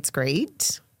it's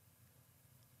great.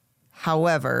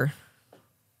 However,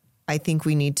 I think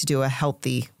we need to do a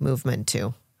healthy movement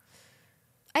too.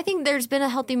 I think there's been a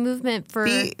healthy movement for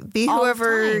be all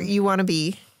whoever time. you want to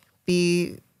be.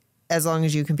 Be as long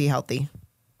as you can be healthy.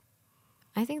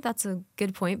 I think that's a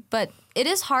good point. But it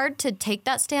is hard to take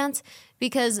that stance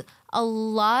because a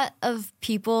lot of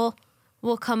people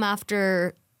will come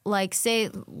after, like, say,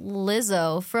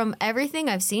 Lizzo. From everything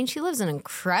I've seen, she lives an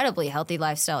incredibly healthy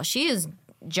lifestyle. She is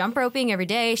jump roping every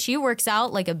day. She works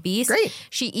out like a beast. Great.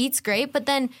 She eats great. But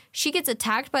then she gets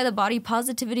attacked by the body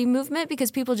positivity movement because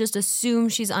people just assume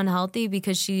she's unhealthy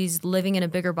because she's living in a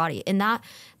bigger body. And that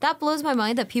blows my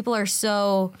mind that people are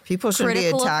so People shouldn't be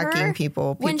critical of attacking her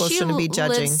people. when People she shouldn't be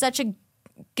judging. lives such a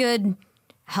good,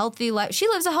 healthy life. She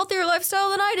lives a healthier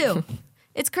lifestyle than I do.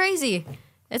 It's crazy.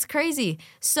 It's crazy.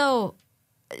 So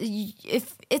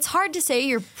if it's hard to say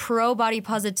you're pro body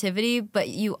positivity, but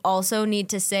you also need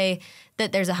to say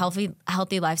that there's a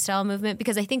healthy lifestyle movement,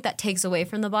 because I think that takes away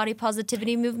from the body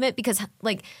positivity movement, because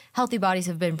like healthy bodies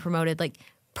have been promoted, like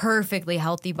perfectly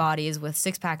healthy bodies with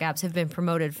six-pack abs have been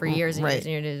promoted for years and Right. years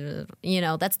and years. You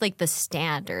know, that's like the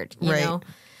standard, you Right. know?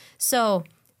 So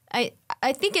I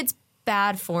think it's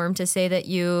bad form to say that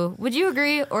would you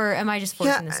agree, or am I just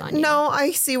forcing this on you? No,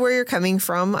 I see where you're coming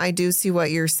from. I do see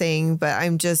what you're saying, but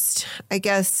I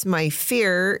guess my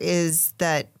fear is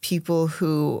that people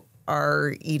who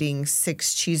are eating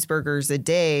 6 cheeseburgers a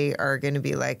day are going to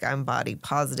be like, I'm body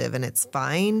positive and it's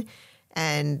fine.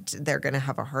 And they're going to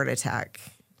have a heart attack.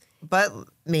 But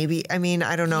maybe, I mean,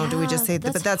 I don't know. Do we just say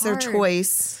that? But that's hard. their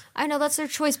choice. I know that's their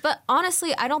choice. But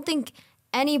honestly, I don't think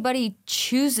anybody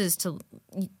chooses to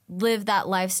live that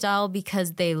lifestyle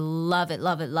because they love it.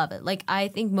 Like, I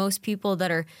think most people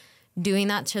that are doing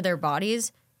that to their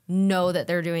bodies know that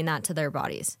they're doing that to their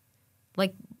bodies.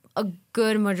 Like, a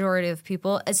good majority of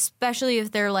people, especially if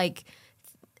they're like,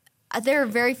 there are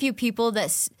very few people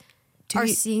that are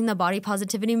seeing the body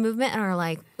positivity movement and are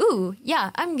like, ooh,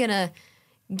 yeah, I'm going to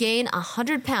gain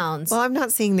 100 pounds. Well, I'm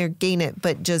not saying they're gain it,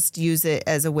 but just use it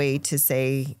as a way to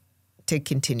say, to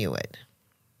continue it.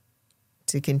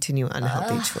 To continue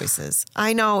unhealthy choices.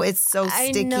 I know, it's so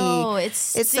sticky. I know, it's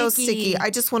so sticky. sticky. I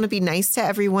just want to be nice to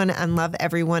everyone and love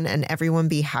everyone and everyone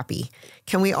be happy.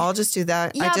 Can we all just do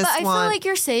that? Yeah, but I feel like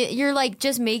you're like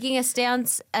just making a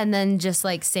stance and then just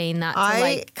like saying that to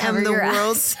like cover am the your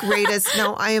world's ass. greatest.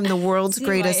 No, I am the world's See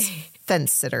greatest my-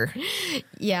 fence sitter.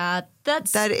 Yeah,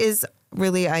 That is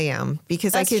really I am,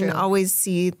 because I That's can true. always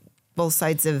see both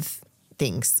sides of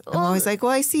things. I'm always like,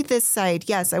 well, I see this side.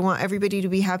 Yes, I want everybody to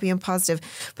be happy and positive,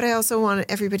 but I also want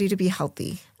everybody to be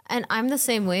healthy. And I'm the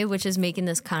same way, which is making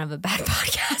this kind of a bad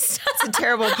podcast. It's a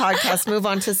terrible podcast. Move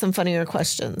on to some funnier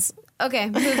questions.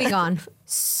 Okay, moving on.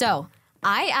 So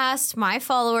I asked my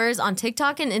followers on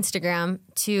TikTok and Instagram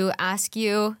to ask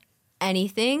you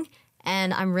anything,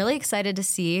 and I'm really excited to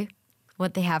see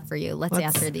what they have for you. Let's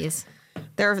answer these.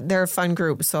 They're a fun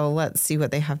group, so let's see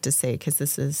what they have to say, because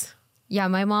this is... Yeah,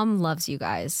 my mom loves you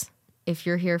guys. If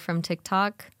you're here from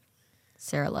TikTok,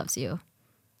 Sarah loves you.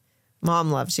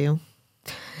 Mom loves you.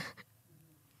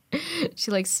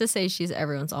 She likes to say she's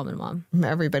everyone's almond mom.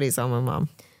 Everybody's Almond Mom.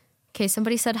 Okay,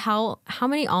 somebody said, how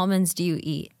many almonds do you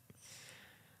eat?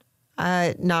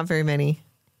 Not very many.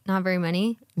 Not very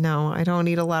many? No, I don't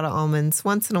eat a lot of almonds.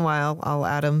 Once in a while, I'll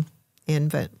add them in,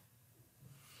 but...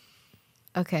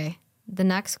 Okay, the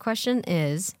next question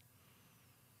is,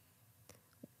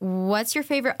 what's your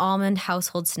favorite almond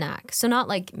household snack? So not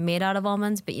like made out of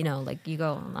almonds, but you know, like you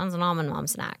go, that's an Almond Mom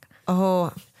snack.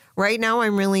 Oh, right now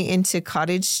I'm really into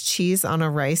cottage cheese on a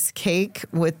rice cake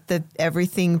with the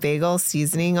everything bagel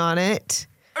seasoning on it.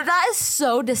 That is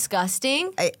so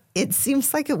disgusting. It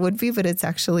seems like it would be, but it's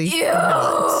actually Ew.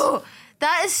 not.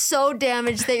 That is so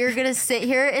damaged that you're going to sit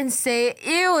here and say,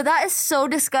 ew, that is so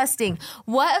disgusting.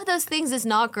 What of those things is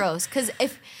not gross? Because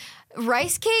if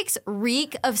rice cakes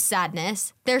reek of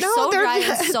sadness, they're so dry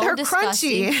and so they're disgusting.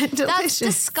 crunchy and That's delicious.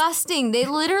 disgusting. They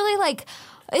literally like,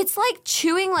 it's like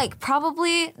chewing like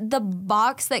probably the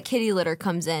box that kitty litter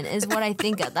comes in is what I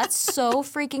think of. That's so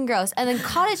freaking gross. And then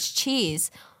cottage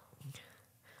cheese.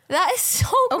 That is so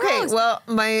gross. Okay, well,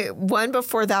 my one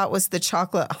before that was the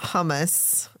chocolate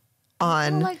hummus I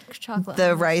don't on like chocolate.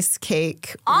 the rice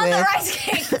cake On with, the rice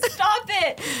cake. Stop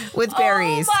it. with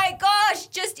berries. Oh my gosh.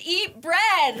 Just eat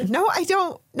bread. head. No, I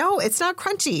don't. No, it's not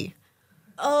crunchy.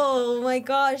 Oh my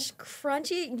gosh,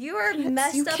 crunchy! You are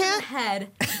messed up in the head.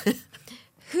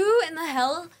 Who in the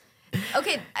hell?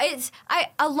 Okay,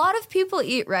 a lot of people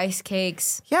eat rice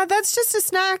cakes. Yeah, that's just a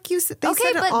snack. They said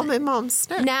an Almond Mom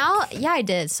snack. Now, yeah, I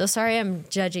did. So sorry I'm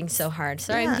judging so hard.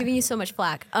 Sorry I'm giving you so much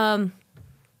flack. I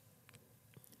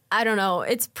don't know.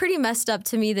 It's pretty messed up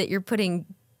to me that you're putting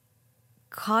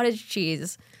cottage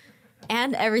cheese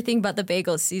and everything but the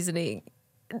bagel seasoning.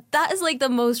 That is like the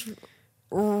most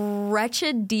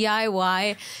wretched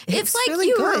DIY. It's like really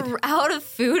you good. were out of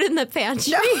food in the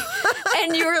pantry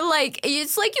and you were like,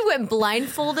 it's like you went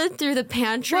blindfolded through the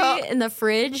pantry in the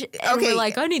fridge and were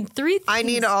like, I need 3 things. I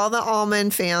need all the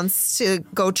almond fans to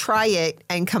go try it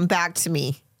and come back to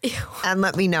me and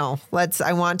let me know.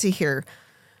 I want to hear.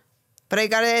 But I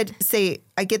gotta say,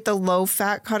 I get the low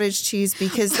fat cottage cheese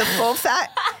because the full fat.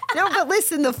 No, but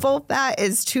listen, the full fat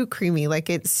is too creamy. Like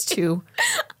it's too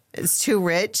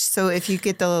rich. So if you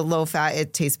get the low fat,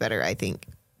 it tastes better, I think.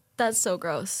 That's so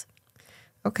gross.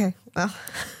 Okay, well.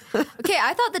 Okay,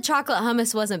 I thought the chocolate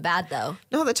hummus wasn't bad though.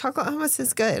 No, the chocolate hummus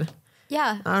is good.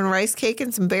 Yeah. On rice cake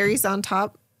and some berries on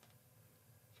top.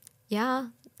 Yeah.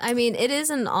 I mean, it is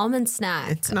an almond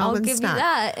snack. It's an almond snack. I'll give you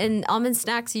that. And almond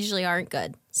snacks usually aren't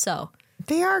good. So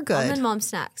they are good. Almond Mom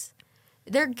snacks.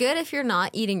 They're good if you're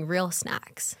not eating real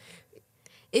snacks.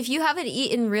 If you haven't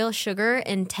eaten real sugar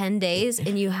in 10 days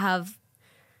and you have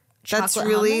chocolate that's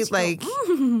really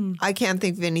hummus, I can't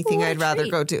think of anything I'd rather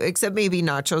go to except maybe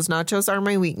nachos. Nachos are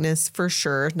my weakness for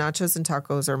sure. Nachos and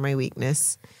tacos are my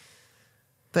weakness.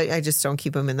 But I just don't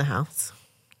keep them in the house.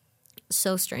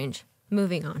 So strange.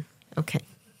 Moving on. Okay.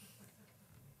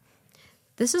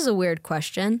 This is a weird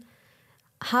question.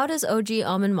 How does OG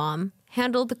Almond Mom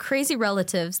handle the crazy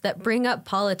relatives that bring up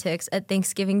politics at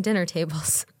Thanksgiving dinner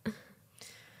tables?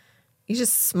 You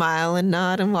just smile and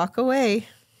nod and walk away.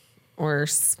 Or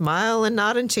smile and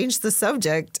nod and change the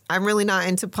subject. I'm really not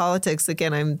into politics.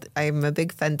 Again, I'm a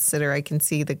big fence sitter. I can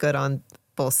see the good on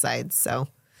both sides. So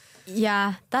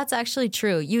yeah, that's actually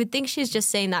true. You would think she's just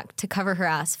saying that to cover her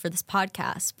ass for this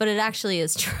podcast, but it actually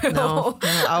is true. No,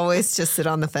 I always just sit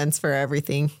on the fence for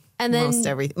everything. And then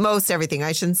most everything.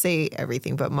 I shouldn't say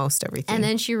everything, but most everything. And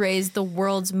then she raised the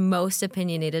world's most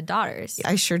opinionated daughters.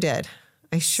 I sure did.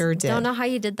 Don't know how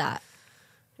you did that.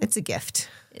 It's a gift.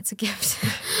 It's a gift.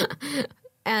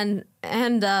 and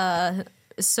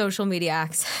social media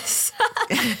access.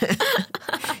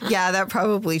 Yeah, that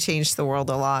probably changed the world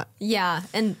a lot. Yeah,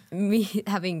 and me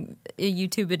having a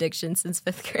YouTube addiction since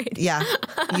 5th grade. Yeah,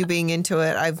 you being into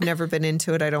it. I've never been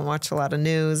into it. I don't watch a lot of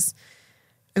news.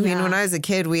 I mean, when I was a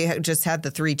kid, we just had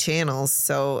the 3 channels,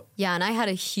 so... Yeah, and I had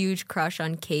a huge crush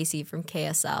on Casey from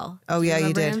KSL. Oh, yeah,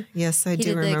 you did. Him? Yes, I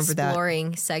do remember that. He did the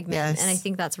exploring segment, yes. And I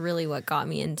think that's really what got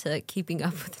me into keeping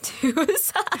up with the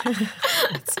twos.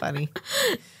 That's funny.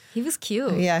 He was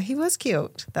cute. Yeah, he was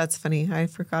cute. That's funny. I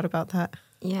forgot about that.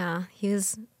 Yeah, he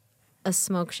was a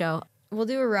smoke show. We'll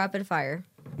do a rapid fire,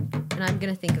 and I'm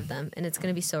going to think of them, and it's going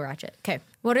to be so ratchet. Okay.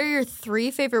 What are your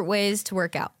 3 favorite ways to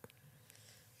work out?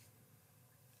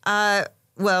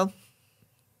 Well,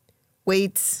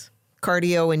 weights,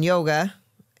 cardio, and yoga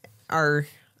are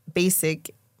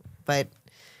basic, but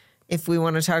if we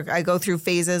want to talk, I go through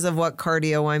phases of what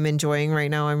cardio I'm enjoying. Right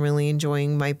now, I'm really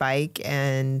enjoying my bike,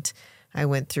 and I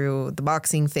went through the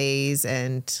boxing phase,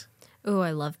 and... Oh,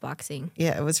 I love boxing.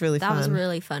 Yeah, it was really fun. That was a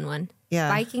really fun one. Yeah.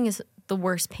 Biking is the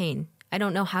worst pain. I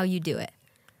don't know how you do it.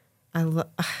 I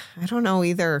don't know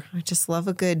either. I just love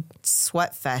a good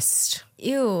sweat fest.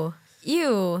 Ew.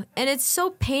 And it's so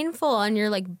painful on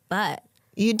your butt.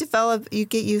 You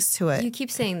get used to it. You keep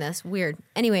saying this. Weird.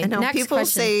 Anyway, I know next people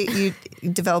question. say you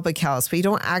develop a callus, but you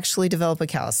don't actually develop a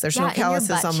callus. There's no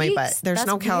calluses on my butt. There's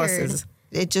no calluses.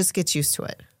 Weird. It just gets used to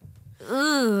it.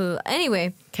 Ooh.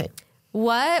 Anyway. Okay.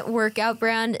 What workout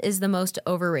brand is the most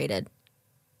overrated?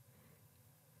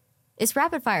 It's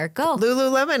rapid fire. Go.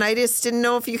 Lululemon. I just didn't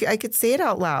know if I could say it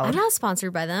out loud. I'm not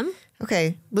sponsored by them.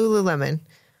 Okay. Lululemon.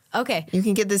 Okay. You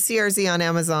can get the CRZ on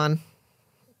Amazon.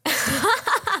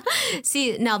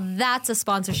 See, now that's a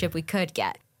sponsorship we could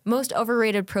get. Most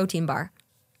overrated protein bar.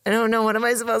 I don't know. What am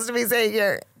I supposed to be saying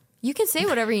here? You can say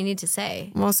whatever you need to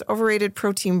say. Most overrated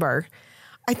protein bar.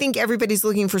 I think everybody's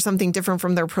looking for something different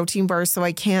from their protein bar, so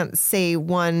I can't say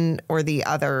one or the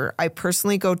other. I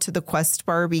personally go to the Quest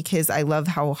bar because I love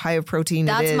how high of protein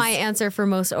it is. That's my answer for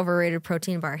most overrated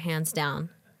protein bar, hands down.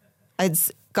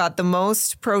 It's got the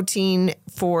most protein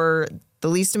for the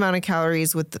least amount of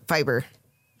calories with the fiber.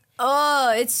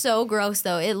 Oh, it's so gross,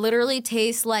 though. It literally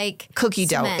tastes like cookie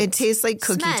cement. dough. It tastes like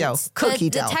cookie cement. dough.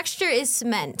 Cookie dough. The texture is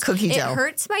cement. Cookie dough. It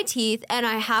hurts my teeth, and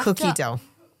I have cookie dough.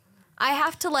 I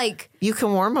have to like... You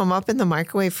can warm them up in the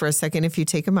microwave for a second if you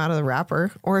take them out of the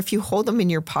wrapper, or if you hold them in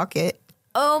your pocket.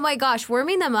 Oh my gosh,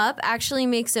 warming them up actually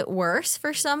makes it worse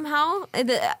for somehow.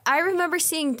 I remember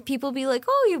seeing people be like,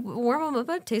 oh, you warm them up,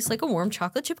 it tastes like a warm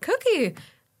chocolate chip cookie.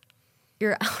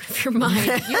 You're out of your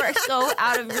mind. You are so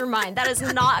out of your mind. That is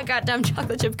not a goddamn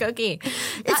chocolate chip cookie.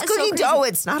 It's cookie dough.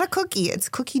 It's not a cookie. It's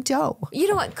cookie dough. You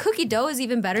know what? Cookie dough is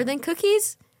even better than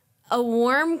cookies. A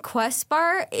warm Quest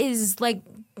bar is like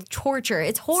torture.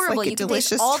 It's horrible. It's like you can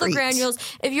taste all the granules.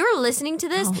 If you're listening to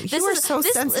this, this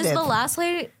is the last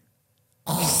lady.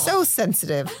 So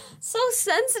sensitive. So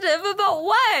sensitive about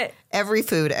what? Every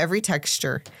food, every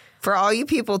texture. For all you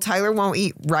people, Tyler won't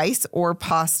eat rice or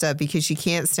pasta because she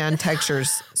can't stand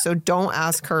textures. So don't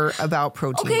ask her about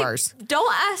protein bars.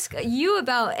 Don't ask you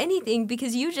about anything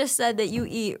because you just said that you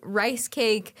eat rice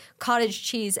cake, cottage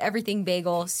cheese, everything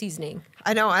bagel, seasoning.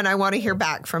 I know, and I want to hear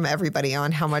back from everybody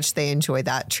on how much they enjoy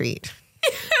that treat.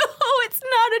 Oh, it's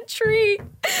not a treat.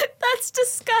 That's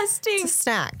disgusting. It's a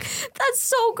snack. That's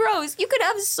so gross. You could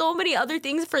have so many other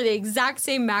things for the exact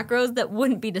same macros that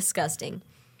wouldn't be disgusting.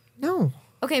 No.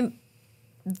 Okay,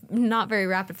 not very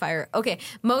rapid fire. Okay,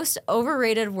 most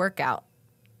overrated workout.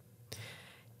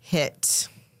 HIIT.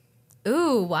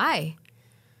 Ooh, why?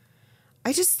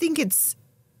 I just think it's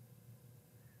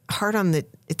hard on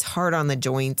the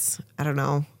joints. I don't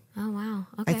know. Oh, wow.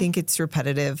 Okay. I think it's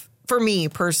repetitive. For me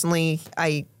personally,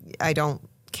 I don't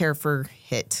care for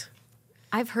HIIT.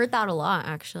 I've heard that a lot,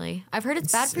 actually. I've heard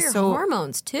it's bad for your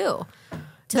hormones, too.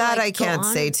 That I can't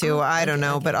say, too. I don't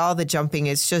know. Okay. But all the jumping,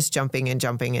 it's just jumping and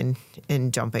jumping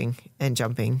and jumping and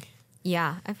jumping.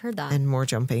 Yeah, I've heard that. And more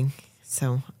jumping.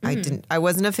 So I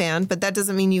wasn't a fan, but that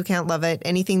doesn't mean you can't love it.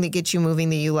 Anything that gets you moving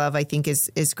that you love, I think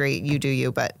is great. You do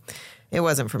you, but it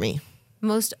wasn't for me.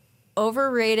 Most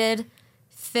overrated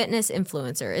fitness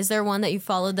influencer. Is there one that you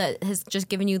followed that has just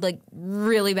given you like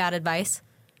really bad advice?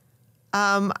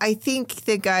 I think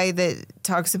the guy that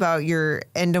talks about your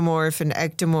endomorph and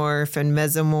ectomorph and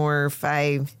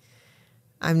mesomorph,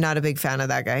 I'm not a big fan of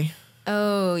that guy.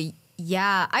 Oh,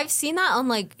 yeah. I've seen that on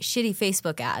like shitty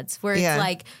Facebook ads where it's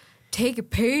like, pay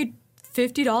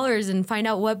 $50 and find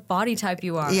out what body type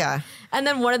you are. Yeah. And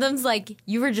then one of them's like,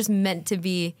 you were just meant to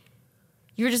be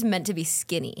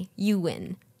skinny. You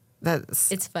win.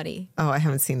 It's funny. Oh, I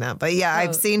haven't seen that. But yeah,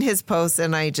 I've seen his posts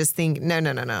and I just think,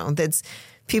 no.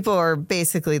 People are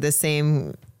basically the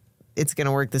same. It's going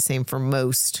to work the same for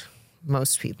most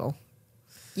people.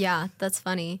 Yeah, that's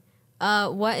funny.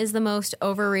 What is the most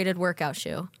overrated workout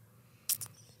shoe?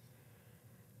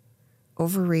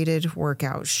 Overrated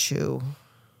workout shoe.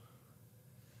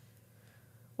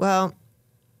 Well,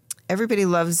 everybody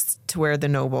loves to wear the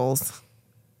Nobles,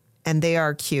 and they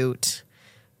are cute.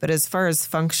 But as far as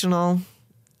functional,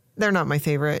 they're not my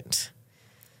favorite.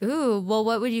 Ooh, well,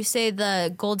 what would you say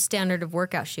the gold standard of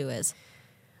workout shoe is?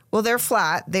 Well, they're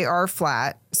flat. They are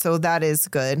flat, so that is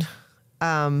good.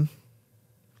 They're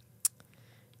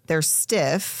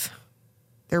stiff.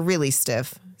 They're really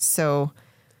stiff. So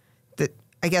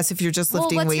I guess if you're just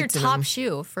lifting weights. What's your top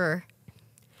shoe for?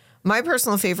 My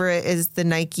personal favorite is the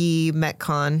Nike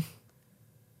Metcon.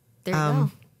 There you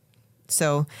go.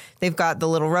 So they've got the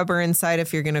little rubber inside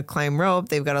if you're going to climb rope.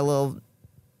 They've got a little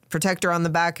protector on the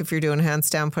back if you're doing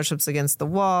handstand push-ups against the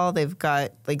wall. They've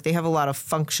got, they have a lot of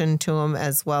function to them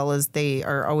as well as they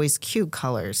are always cute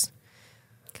colors.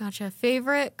 Gotcha.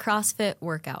 Favorite CrossFit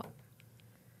workout?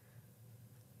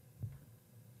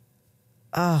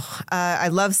 Oh, I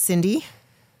love Cindy.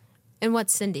 And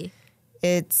what's Cindy?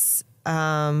 It's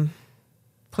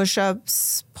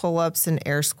push-ups, pull-ups, and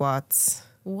air squats.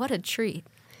 What a treat.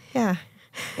 Yeah.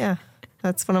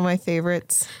 That's one of my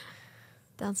favorites.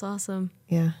 That's awesome.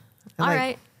 Yeah. All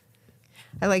right.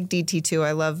 I like DT too.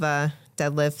 I love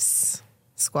deadlifts,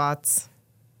 squats.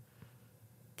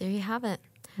 There you have it.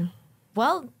 Yeah.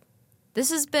 Well, this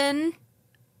has been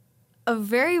a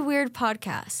very weird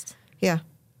podcast. Yeah.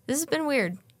 This has been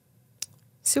weird.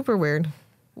 Super weird.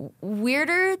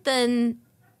 Weirder than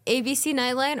ABC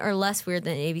Nightline or less weird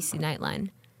than ABC Nightline?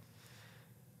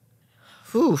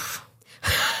 Oof.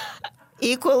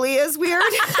 Equally as weird.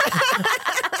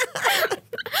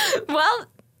 Well,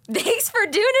 thanks for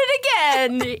doing it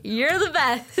again. You're the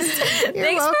best. You're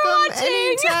Thanks welcome for watching.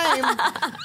 anytime.